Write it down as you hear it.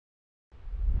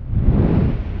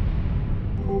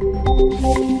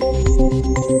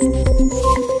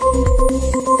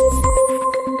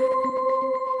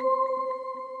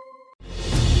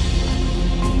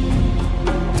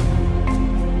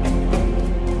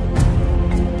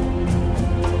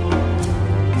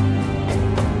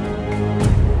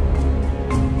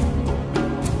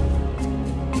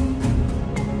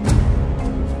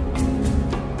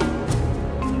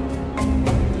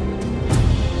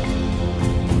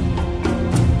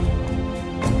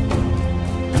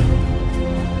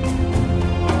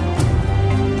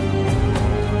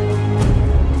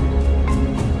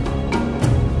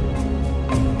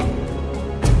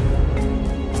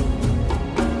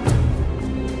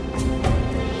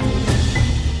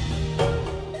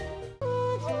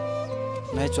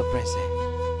Naitwa Prince.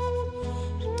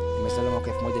 Nimezaliwa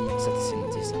mwaka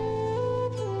 1999.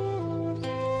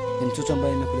 Ni mtoto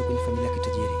ambaye nimekulia kwenye familia ya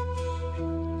kitajiri.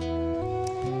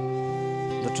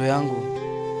 Ndoto yangu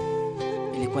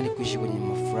ilikuwa ni kuishi kwenye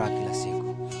mafuraha kila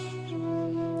siku.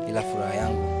 Ila furaha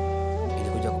yangu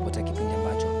ilikuja kupata kipindi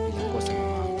ambacho nilikosa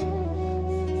mamangu.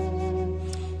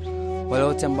 Wale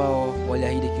wote ambao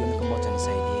waliahidi kioni kwamba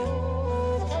watanisaidia,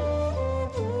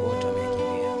 wote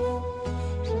wamekimbia.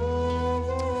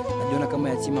 Najiona kama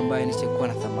yatima ambaye nisiyekuwa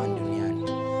na thamani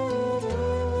duniani.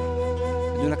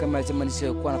 Najiona kama yatima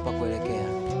nisiyekuwa na pa kuelekea.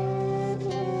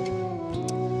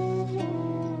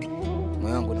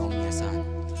 Moyo wangu unaumia sana.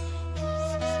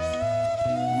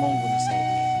 Mungu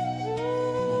nisaidie.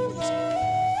 Mungu nisaidie.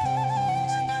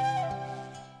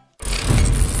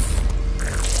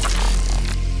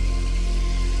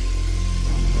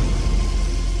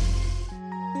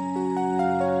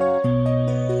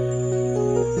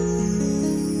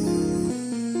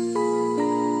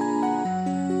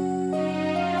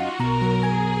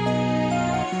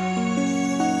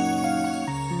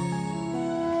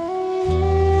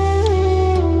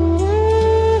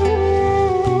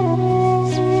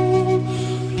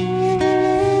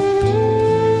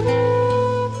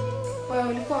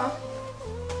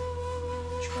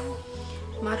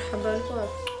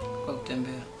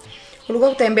 Ulikuwa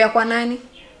kutembea kwa nani?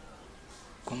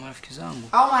 Kwa marafiki zangu.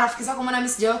 Au marafiki zako maana mimi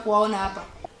sijawahi kuwaona hapa.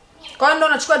 Kwa hiyo ndio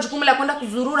unachukua jukumu la kwenda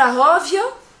kuzurura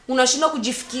hovyo, unashindwa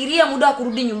kujifikiria muda wa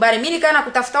kurudi nyumbani. Mimi nikaa na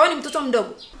kutafuta, wewe ni mtoto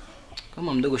mdogo.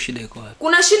 Kama mdogo shida iko wapi?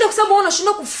 Kuna shida kwa sababu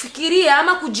unashindwa kufikiria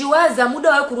ama kujiwaza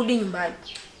muda wa kurudi nyumbani.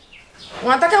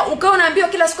 Unataka ukao unaambiwa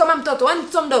kila siku kama mtoto, wewe ni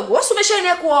mtoto mdogo. Wewe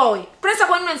umeshaenea kuoe. Prince,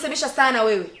 kwa nini unanisemesha sana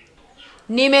wewe?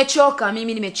 Nimechoka,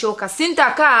 mimi nimechoka.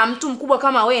 Sintakaa mtu mkubwa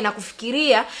kama wewe na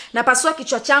kufikiria na pasua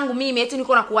kichwa changu mimi eti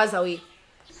niko na kuwaza wewe.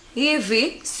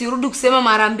 Hivi sirudi kusema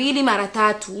mara 2 mara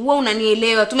 3. Wewe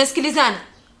unanielewa? Tumesikilizana?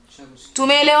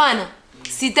 Tumeelewana?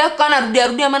 Sitaki kana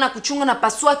rudia maana kuchunga na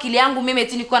pasua akili yangu mimi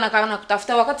eti niko na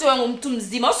kutafuta wakati wangu mtu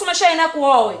mzima. Wewe umeshaenda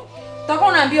kuoe. Utakuwa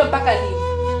unaambiwa mpaka lini?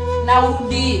 Na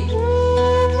urudi.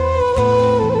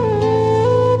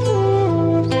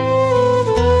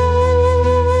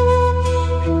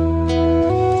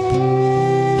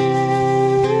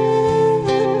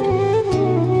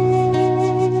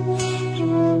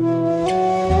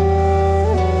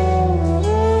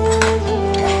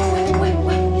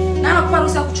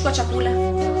 Chakula.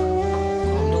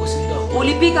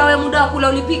 Ulipika wewe muda wa kula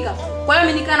ulipika. Kwa hiyo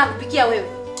mimi nikaa nakupikia wewe.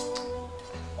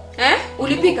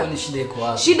 Ulipika? Kwani shida iko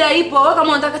wapi? Shida ipo. Wewe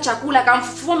kama unataka chakula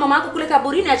kamfufua mama yako kule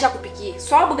kaburini acha kupikia.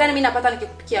 Sababu gani mimi napata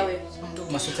nikikupikia wewe?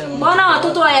 Mbona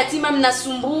watoto wa yatima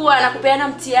mnasumbua na kupeana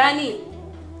mtihani?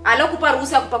 Alokupa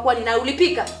ruhusa ya kupakua ni na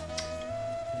ulipika?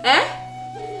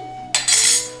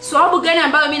 Sababu gani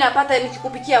ambayo mimi napata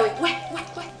nikikupikia wewe?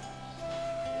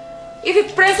 Hivi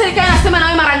Prince nikaa nasema na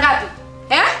wewe mara ngapi?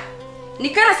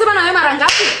 Nikaa nasema na wewe mara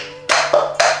ngapi?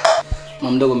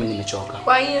 Mama mdogo mimi nimechoka.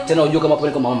 Kwa hiyo tena unajua kama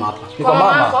pale kwa mama hapa. Ni kwa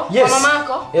mama? Yes. Kwa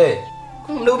mamako?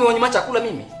 Kwa mdogo mimi wanyima chakula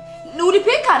mimi. Ni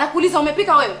ulipika na kuuliza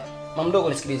umepika wewe? Mama mdogo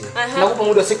nisikilize. Nakupa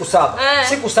muda wa siku 7.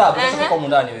 Siku 7 utafika huko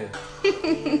ndani wewe.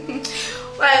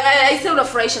 Wewe aise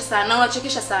unafurahisha sana na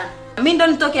unachekesha sana. Mimi ndo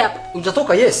nitoke hapa.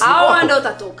 Utatoka yes. Au ndo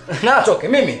utatoka. Na atoke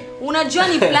mimi. Unajua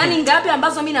ni plani ngapi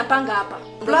ambazo mimi napanga hapa?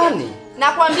 Plani?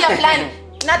 Nakwambia plani.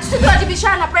 Na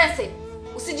tusijibishana Prince.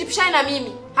 Usijibishane na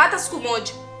mimi hata siku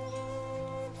moja.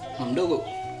 Mama mdogo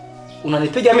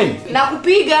unanipiga mimi?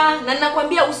 Nakupiga na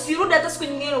ninakwambia usirudi hata siku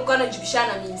nyingine ukawa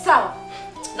unajibishana mimi. Sawa?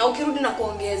 Na ukirudi na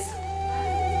kuongeza.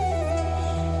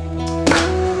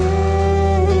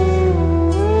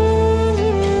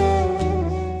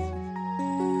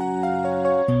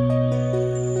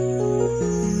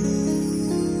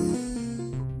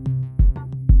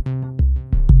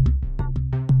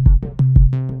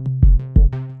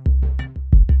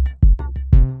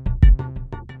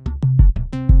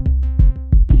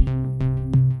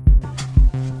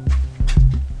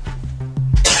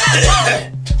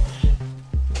 Kijana.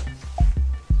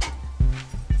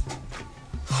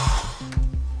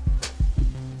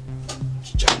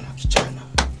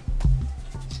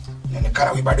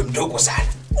 Inaonekana wewe bado mdogo sana.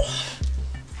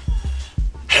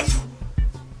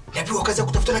 Napewa kazi ya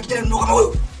kutafuta na kijana mdogo kama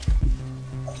wewe.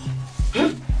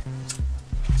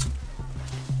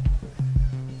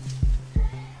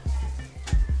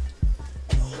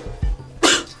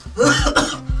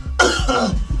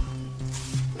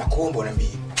 Nakuomba uniambie.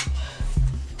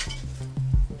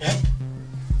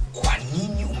 Kwa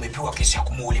nini umepewa kesi ya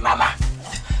kumuua mama?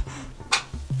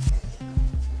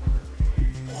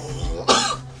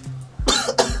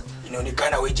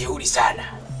 Inaonekana wewe jeuri sana.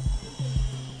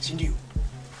 Si ndio?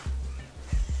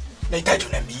 Nahitaji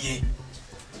uniambie.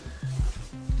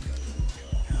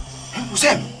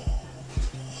 Useme.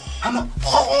 Ama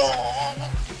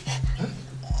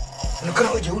inaonekana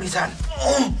wewe jeuri sana.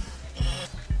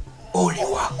 Ole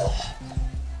wako.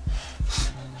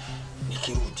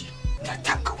 Nikirudi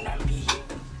nataka uniambie.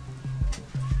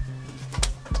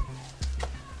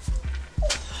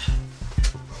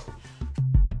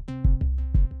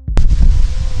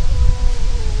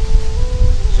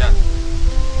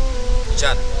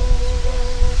 Jana.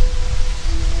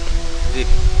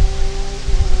 Vipi?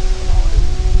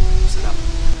 Salama.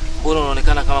 Mbona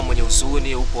unaonekana kama mwenye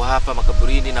huzuni, upo hapa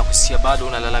makaburini na kusikia bado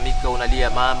unalalamika, unalia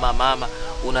mama.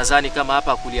 Unadhani kama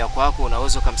hapa kulia kwako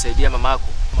unaweza kumsaidia mamako?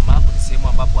 Mamako ni sehemu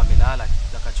ambapo amelala.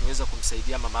 Kitakachoweza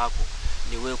kumsaidia mamako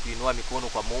ni wewe kuinua mikono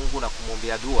kwa Mungu na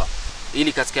kumwombea dua,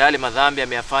 ili katika yale madhambi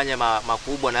ameyafanya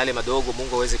makubwa na yale madogo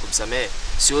Mungu aweze kumsamehe.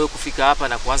 Sio wewe kufika hapa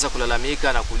na kuanza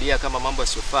kulalamika na kulia kama mambo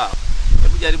yasiyofaa.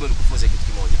 Hebu jaribu nikufunze kitu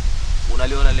kimoja.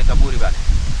 Unaliona ile kaburi pale?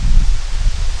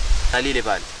 Na lile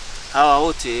pale. Hawa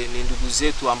wote ni ndugu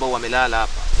zetu ambao wamelala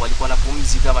hapa. Walikuwa na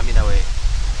pumzi kama mimi na wewe.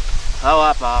 Hawa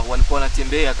hapa walikuwa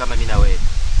wanatembea kama mimi na wewe.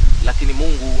 Lakini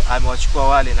Mungu amewachukua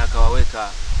wale na akawaweka.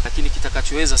 Lakini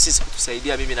kitakachoweza sisi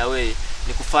kutusaidia mimi na wewe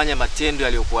ni kufanya matendo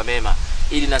yaliyokuwa mema,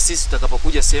 ili na sisi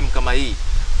tutakapokuja sehemu kama hii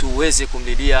tuweze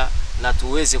kumlilia na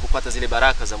tuweze kupata zile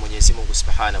baraka za Mwenyezi Mungu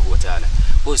Subhanahu wa Ta'ala.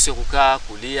 Kwa sio kukaa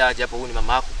kulia, japo huyu ni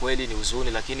mama yako kweli ni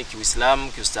huzuni, lakini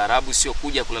kiuislamu, kiustaarabu sio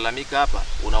kuja kulalamika hapa.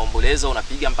 Unaomboleza,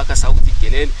 unapiga mpaka sauti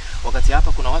kelele, wakati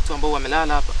hapa kuna watu ambao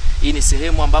wamelala hapa. Hii ni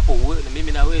sehemu ambapo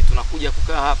mimi na wewe tunakuja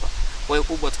kukaa hapa. Kwa hiyo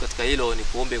kubwa katika hilo ni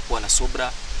kuombe kuwa na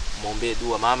subra, muombe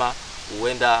dua mama,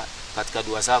 huenda katika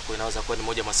dua zako inaweza kuwa ni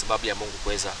moja ya sababu ya Mungu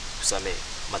kuweza kusamehe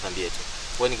madhambi yetu.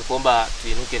 Kwa hiyo nikikuomba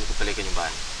tuinuke nikupeleke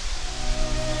nyumbani.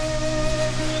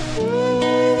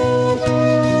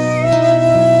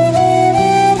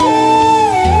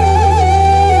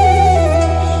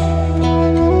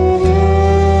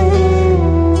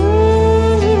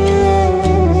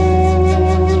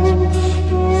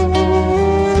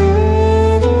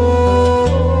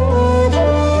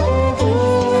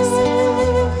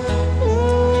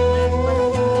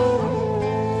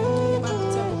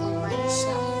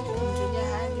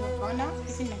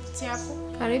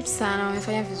 Karibu sana,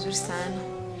 wamefanya vizuri sana.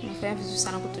 Wamefanya vizuri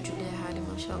sana kutujulia hali,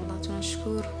 mashaallah.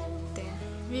 Tunashukuru.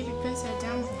 Vipi pesa ya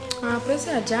jambo?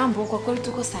 Pesa ya jambo kwa kweli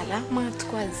tuko salama,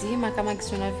 tuko wazima kama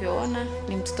kisi unavyoona.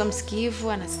 Ni mtoto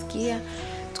msikivu, anasikia.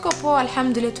 Tuko poa,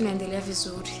 alhamdulillah, tunaendelea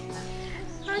vizuri.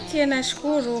 Okay,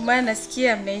 nashukuru maana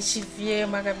nasikia mnaishi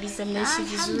vyema kabisa, mnaishi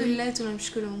vizuri. Alhamdulillah,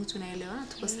 tunamshukuru Mungu, tunaelewa,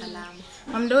 tuko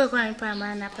salama. Mdogo kwa nipa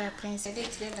maana hapa ya Prince. Ndio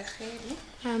tunaenda kheri.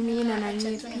 Amina na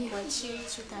nyinyi pia. Kuachia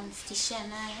tutamfikishia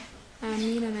naye.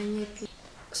 Amina na nyinyi pia.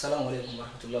 Asalamu alaykum wa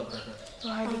rahmatullahi wa barakatuh.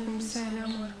 Wa alaykum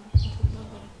salaam.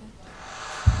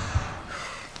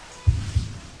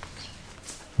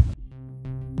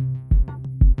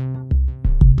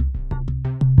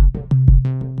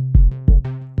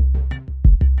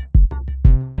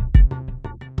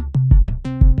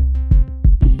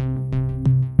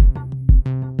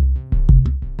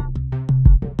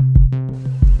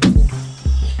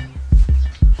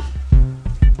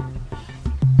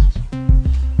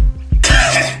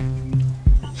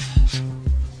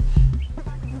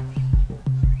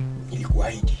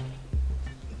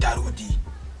 Nitarudi.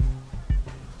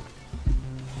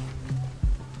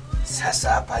 Sasa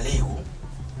hapa leo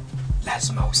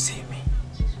lazima useme.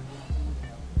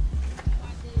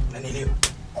 Unanielewa?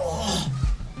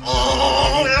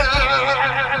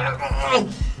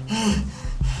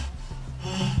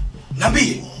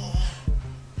 Niambie.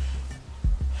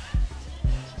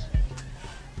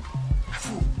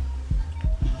 Afu.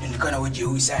 Inaonekana wewe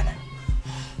jeuri sana.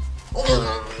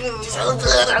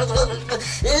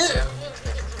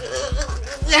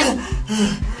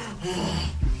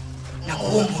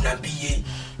 Nakuomba uniambie.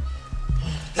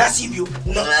 La sivyo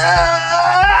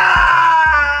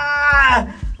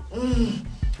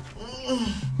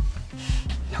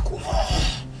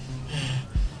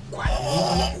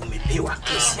umepewa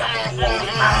kesi ya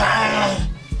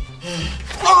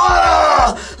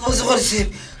kuua.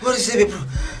 What is it, bro?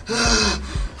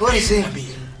 What is it?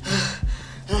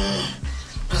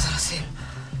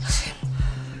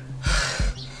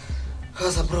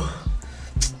 Kaza bro.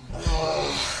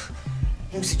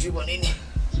 Mimi sijui kwa nini.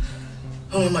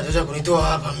 Mama anataka kunitoa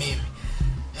hapa mimi.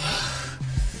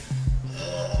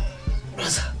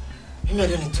 Brother, mimi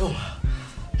alionituma.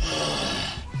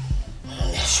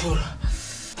 Ashura.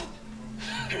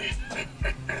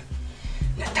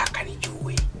 Nataka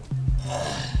nijue.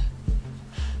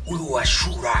 Huyu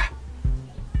Ashura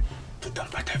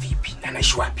tutampata vipi na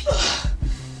anaishi wapi?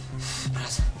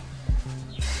 Brother.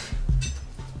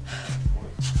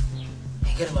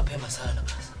 Ingeni mapema sana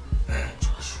brother.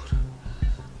 Ashura.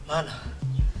 Maana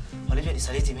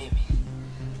walivyonisaliti mimi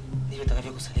ndivyo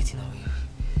utakavyokusaliti na wewe.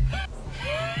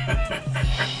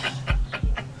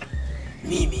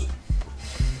 Mimi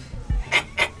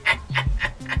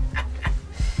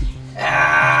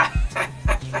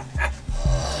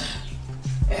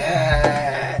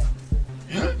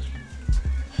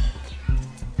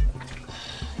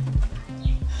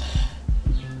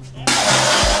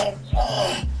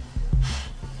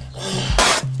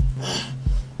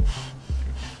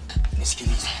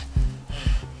nisikilize.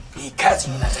 Hii kazi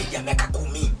nina zaidi ya miaka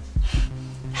 10.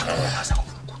 Hakuna kazi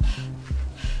kufukuza.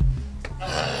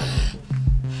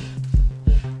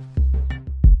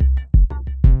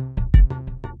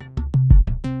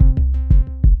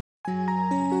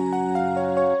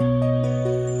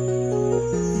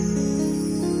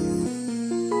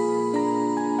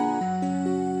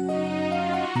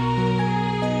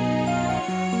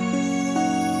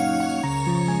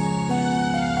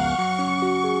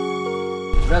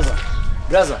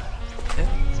 Brother.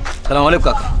 Salamu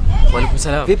alaykum kaka. Wa alaykum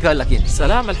salam. Vipi hali lakini?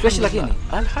 Salama Fresh lakini.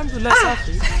 Alhamdulillah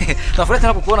safi. Nafurahi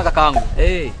sana kukuona kaka wangu.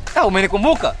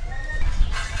 Umenikumbuka?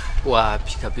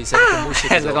 Wapi kabisa nikumbushe.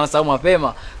 Sasa kama sababu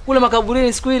mapema. Kule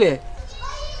makaburini siku ile.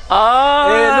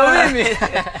 Ndo mimi.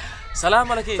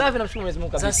 Salama lakini. Safi namshukuru Mwenyezi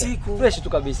Mungu kabisa. Za siku. Fresh tu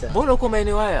kabisa. Mbona uko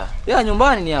maeneo haya?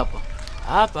 Nyumbani ni hapa.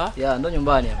 Hapa? Ndo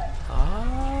nyumbani hapa.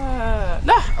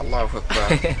 Allahu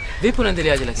Akbar. Vipi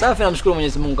unaendeleaje lakini? Safi namshukuru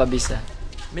Mwenyezi Mungu kabisa.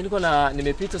 Mimi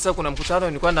nimepita sasa, kuna mkutano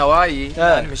nilikuwa nawahi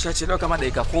na nimeshachelewa kama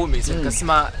dakika 10. Sasa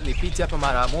nikasema nipite hapa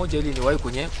mara moja ili niwahi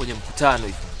kwenye mkutano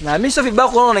hivi. Na mimi sio vibaya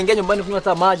kuona unaingia nyumbani kunywa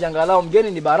hata maji, angalau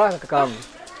mgeni ni baraka kakaangu.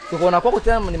 Kuona kwako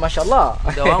tena ni mashallah.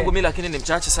 Muda wangu mimi lakini ni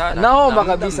mchache sana. Naomba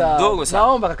kabisa. Mdogo sana.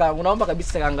 Naomba kakaangu, naomba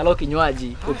kabisa angalau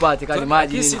kinywaji upate kali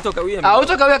maji. Kisi utokawia.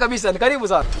 Utokawia kabisa. Ni karibu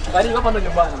sana. Karibu hapa ndo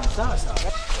nyumbani. Sawa.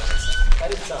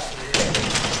 Karibu sana.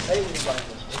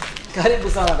 Karibu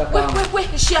sana kakaangu. Wewe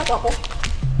ishia hapo.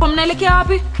 Mnaelekea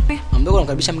wapi? Mdogo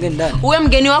anakaribisha mgeni ndani. Wewe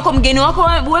mgeni wako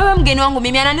wewe mgeni wangu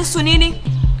mimi ananihusu nini?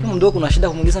 Mdogo kuna shida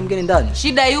kumuingiza mgeni ndani.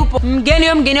 Shida yupo.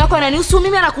 Mgeni wako ananihusu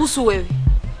mimi, anakuhusu wewe.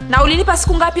 Na ulinipa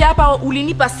siku ngapi hapa?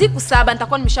 Ulinipa siku 7,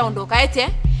 nitakuwa nimeshaondoka eti.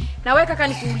 Na wewe kaka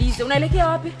nikuulize, unaelekea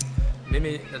wapi?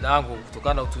 Mimi dada yangu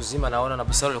kutokana na utu uzima naona na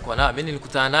busara ulikuwa nayo. Mimi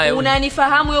nilikutana naye.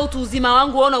 Unanifahamu wewe utu uzima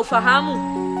wangu, wewe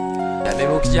unafahamu?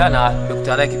 Mimi ukijana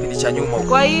nimekutana naye kipindi cha nyuma huko.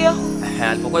 Kwa hiyo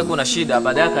alipokuwa iko na shida,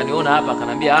 baadaye akaniona hapa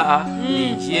akanambia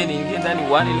niingie ndani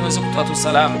uani niweze kutoa tu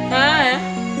salamu.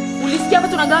 Ulisikia hapa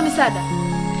tunagawa misaada?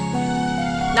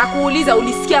 Na kuuliza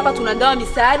ulisikia hapa tunagawa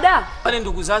misaada? Wale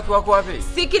ndugu zake wako wapi?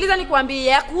 Sikiliza nikwambie,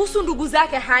 ya kuhusu ndugu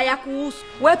zake hayakuhusu.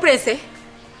 Wewe Prince?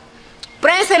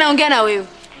 Prince naongea na wewe.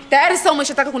 Tayari sasa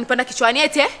umeshataka kunipanda kichwani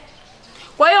eti?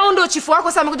 Kwa hiyo ndio chifu wako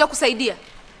sasa amekuja kusaidia.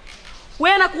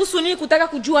 Wewe anakuhusu nini kutaka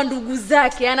kujua ndugu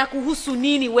zake? Anakuhusu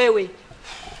nini wewe?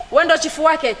 Wewe ndio chifu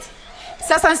wake eti?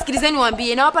 Sasa nisikilizeni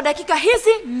niwaambie, nawapa dakika hizi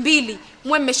 2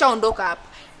 mwe mmeshaondoka hapa.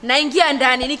 Naingia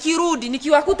ndani, nikirudi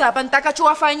nikiwakuta hapa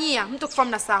nitakachowafanyia mtu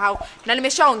kufahamu na sahau. Na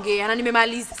nimeshaongea na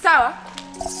nimemaliza. Sawa?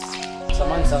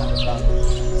 Samahani sana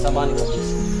kakaangu. Samahani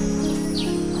kabisa.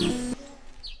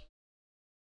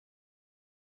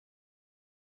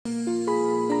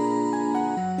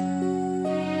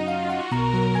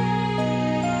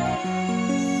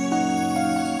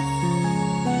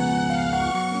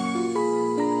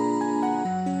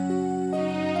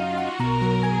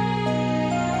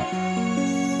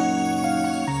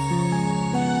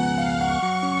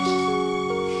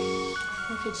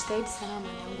 Jitahidi sana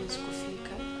mwanangu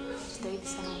usikufika. Jitahidi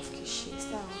sana ufikishie,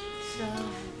 sawa? Sawa.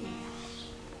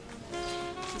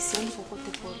 Usiende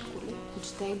popote kule.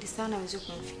 Jitahidi sana uweze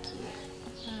kumfikia.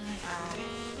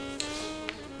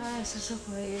 Sasa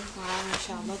kwa hiyo.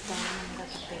 Inshallah Mungu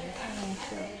atapenda.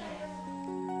 Inshallah.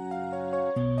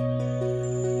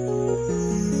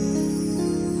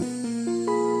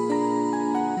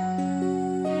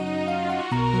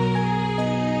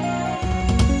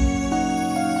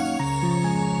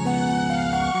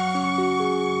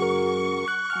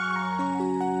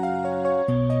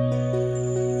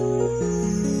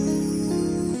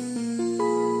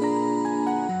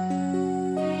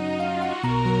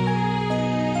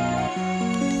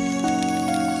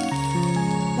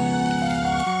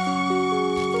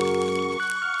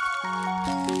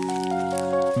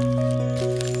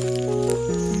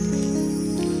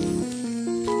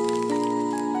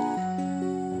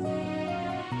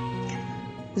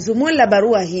 Zumuni la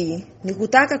barua hii ni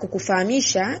kutaka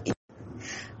kukufahamisha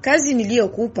kazi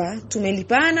niliyokupa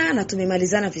tumelipana na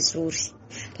tumemalizana vizuri.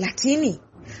 Lakini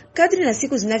kadri na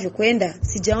siku zinavyokwenda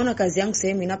sijaona kazi yangu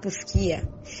sehemu inapofikia.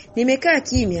 Nimekaa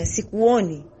kimya,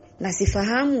 sikuoni na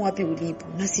sifahamu wapi ulipo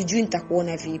na sijui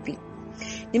nitakuona vipi.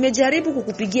 Nimejaribu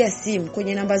kukupigia simu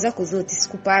kwenye namba zako zote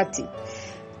sikupati.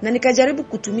 Na nikajaribu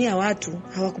kutumia watu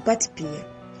hawakupati pia.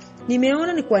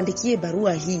 Nimeona nikuandikie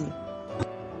barua hii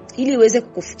ili iweze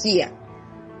kukufikia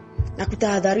na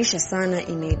kutahadharisha sana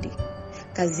Imedi.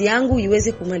 Kazi yangu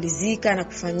iweze kumalizika na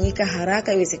kufanyika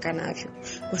haraka iwezekanavyo,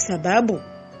 kwa sababu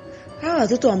hawa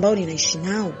watoto ambao ninaishi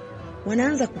nao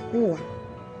wanaanza kukua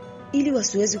ili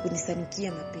wasiweze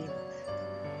kunisanikia mapema.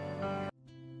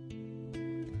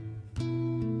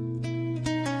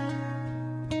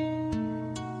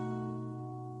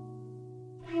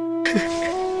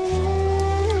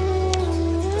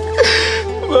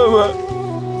 Mama.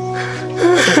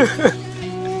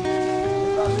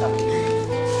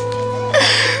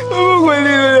 Mama, kwa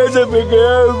nini unaniacha peke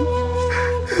yangu?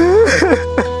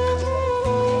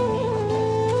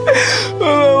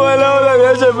 Mama, wala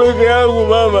unaniacha peke yangu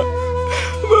mama.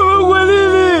 Mama, kwa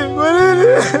nini? Kwa nini?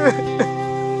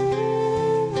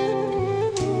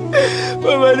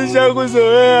 Mama,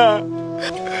 nishakuzoea.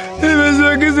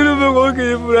 Nimezoea kitu nimekuwa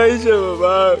ukinifurahisha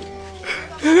mama.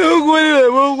 Kwa nini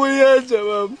Mungu niacha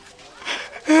mama?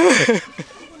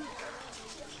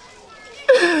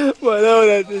 Wala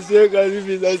unateseka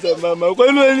hivi sasa mama. Kwa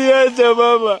nini uniacha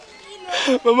mama?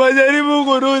 Mama, jaribu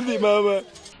kurudi mama.